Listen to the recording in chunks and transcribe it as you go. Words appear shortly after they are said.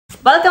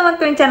Welcome back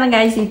to my channel,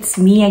 guys. It's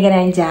me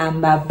again, iamjam,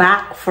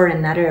 back for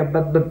another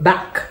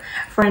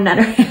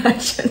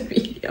reaction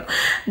video.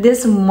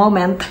 This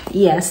moment,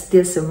 yes,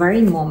 this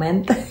very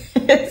moment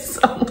is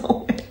a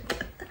moment.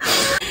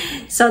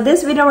 So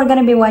this video we're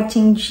gonna be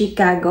watching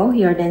Chicago,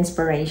 You're the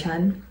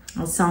Inspiration,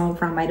 a song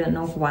from I don't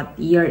know what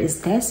year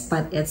is this,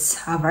 but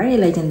it's a very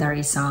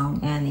legendary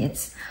song, and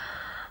it's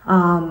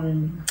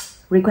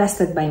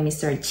requested by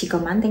Mr. Chico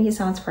Man. Thank you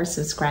so much for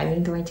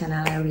subscribing to my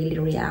channel. I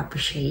really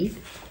appreciate,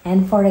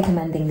 and for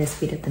recommending this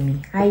video to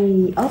me.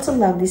 I also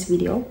love this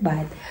video,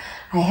 but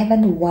I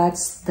haven't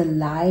watched the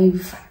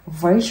live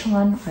version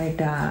or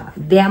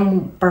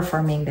them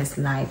performing this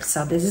live.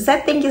 So this is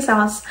it. Thank you so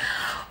much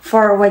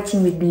for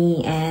watching with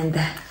me and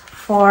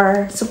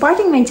for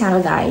supporting my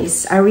channel,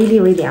 guys. I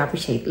really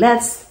appreciate.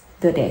 Let's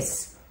do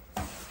this.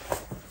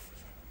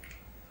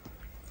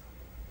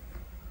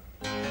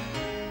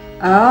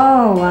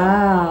 Oh,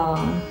 wow.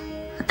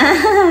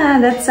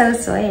 That's so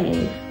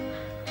sweet.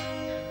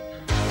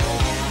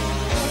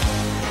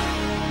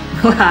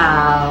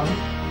 Wow.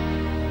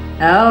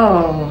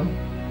 Oh.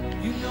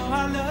 You know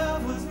our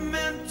love was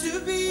meant to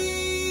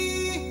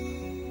be.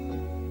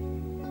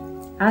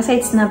 I'll say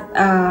it's not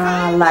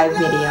a live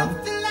video.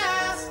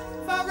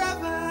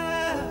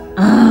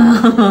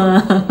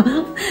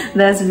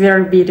 That's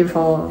very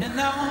beautiful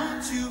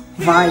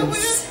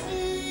voice.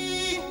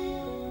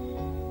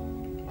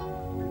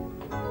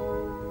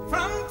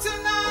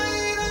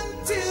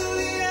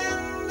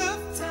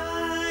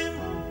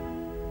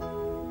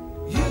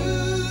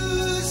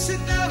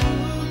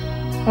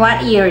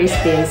 What year is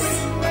this?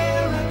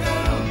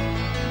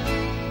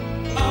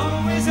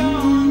 Always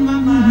on my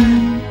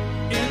mind,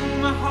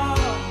 in my heart,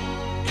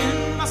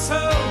 in my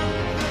soul.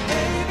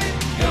 Baby,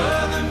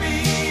 you're the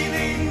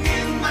meaning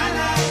in my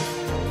life.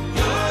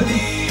 You're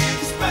the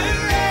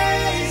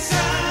inspiration.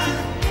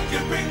 You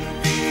bring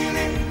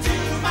feeling to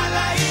my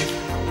life.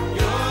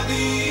 You're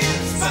the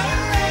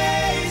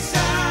inspiration.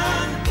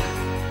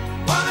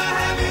 Wanna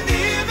have you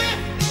near me.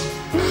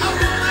 I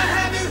wanna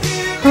have you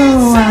here.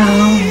 Oh,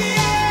 wow.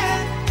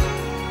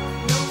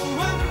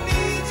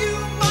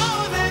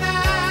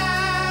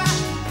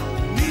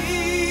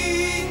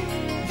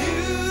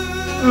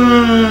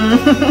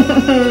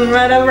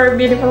 What a very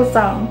beautiful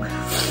song.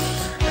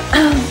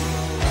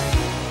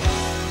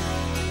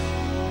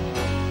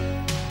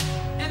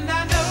 And I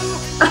know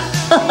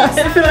I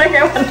feel like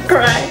I want to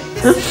cry.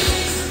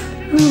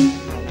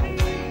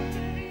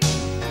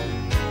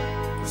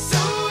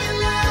 so in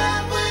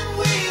love when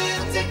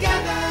we're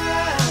together.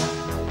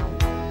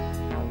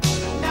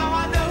 Now I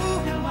know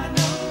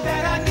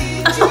that I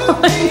need you.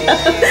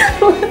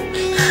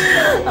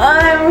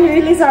 I'm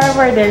really sorry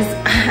for this.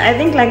 I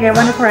think like I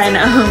want to cry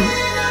now.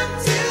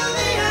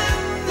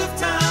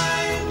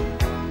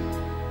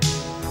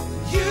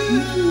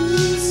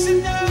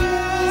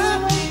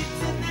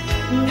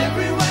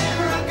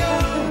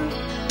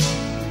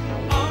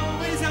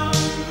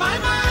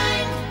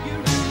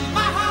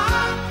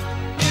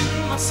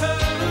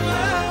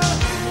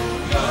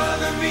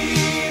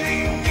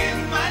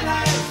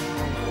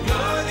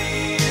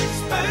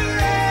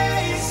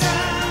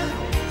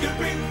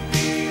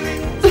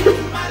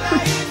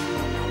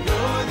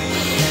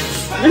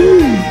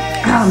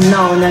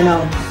 Oh,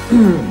 no.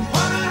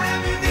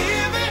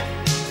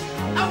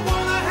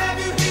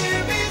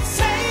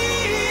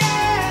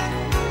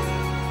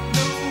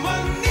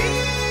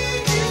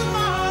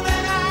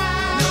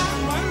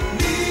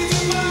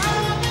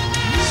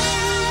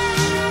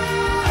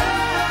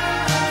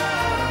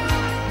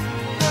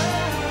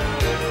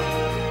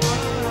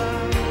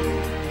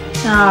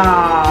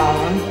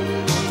 Oh.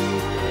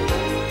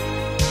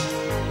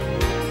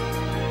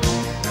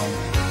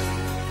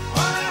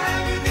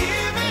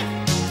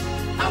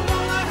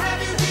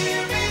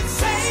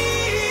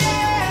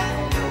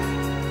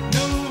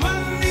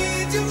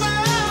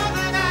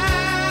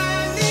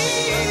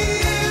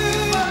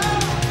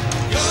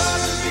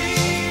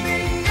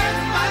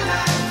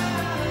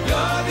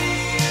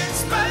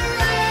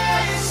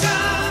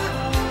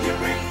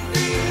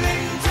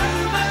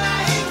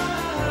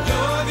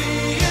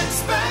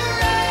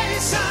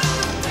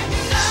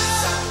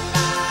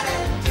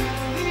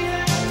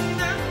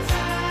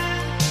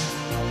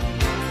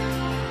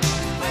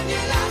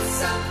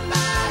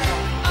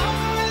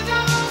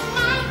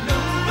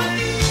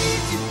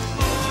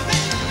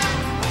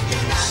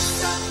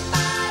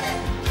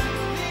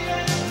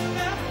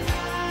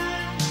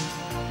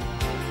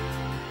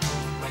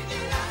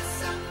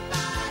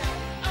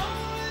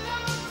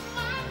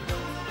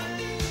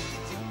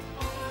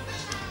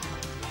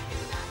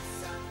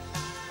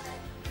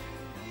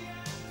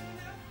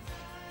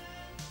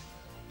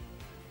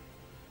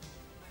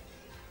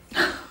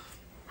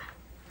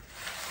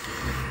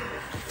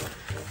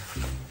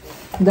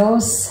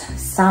 Those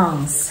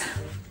songs,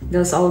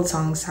 those old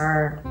songs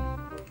are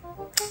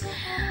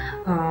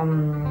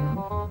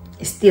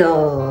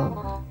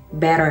still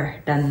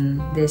better than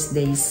these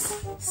days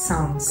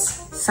songs.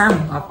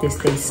 Some of these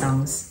days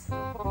songs,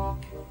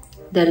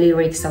 the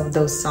lyrics of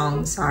those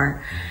songs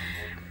are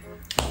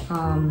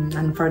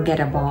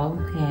unforgettable,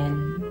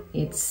 and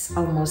it's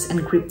almost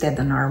encrypted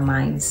on our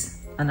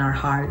minds, on our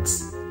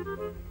hearts.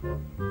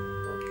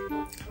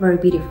 Very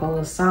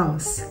beautiful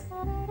songs,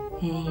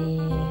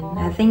 and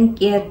I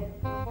think it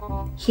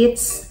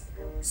hits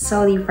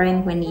so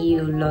different when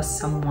you lost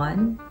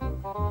someone,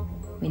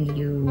 when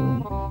you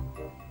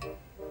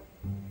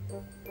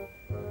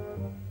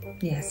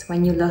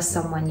lost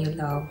someone you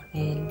love,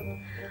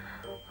 and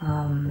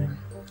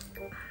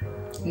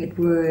it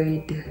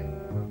would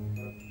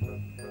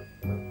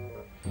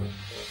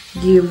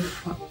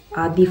give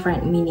a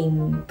different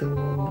meaning to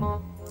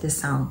the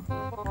song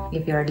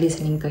if you're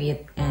listening to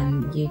it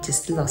and you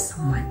just lost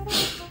someone.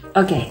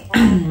 Okay.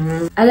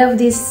 I love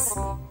this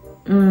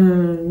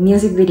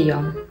music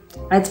video.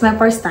 It's my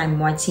first time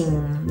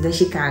watching the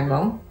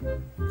Chicago,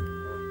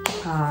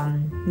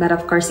 but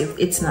of course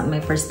it's not my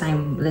first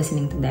time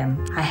listening to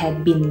them. I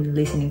had been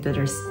listening to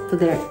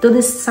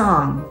this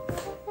song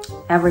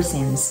ever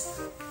since,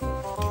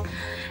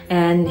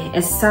 and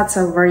it's such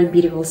a very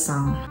beautiful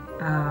song,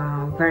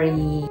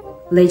 very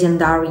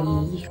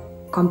legendary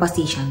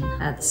composition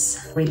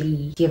that's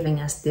really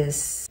giving us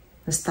this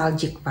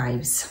nostalgic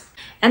vibes.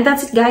 And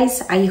that's it,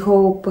 guys. I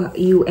hope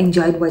you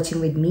enjoyed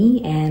watching with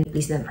me, and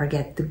please don't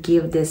forget to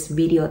give this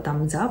video a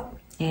thumbs up.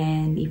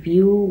 And if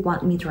you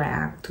want me to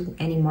react to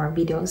any more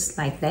videos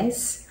like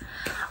this,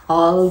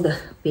 all the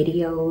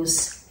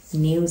videos,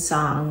 new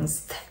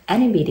songs,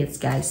 any videos,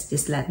 guys,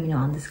 just let me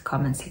know in the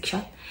comment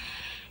section.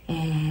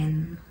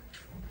 And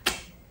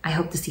I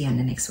hope to see you on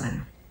the next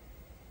one.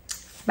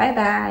 Bye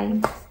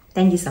bye.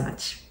 Thank you so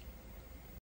much.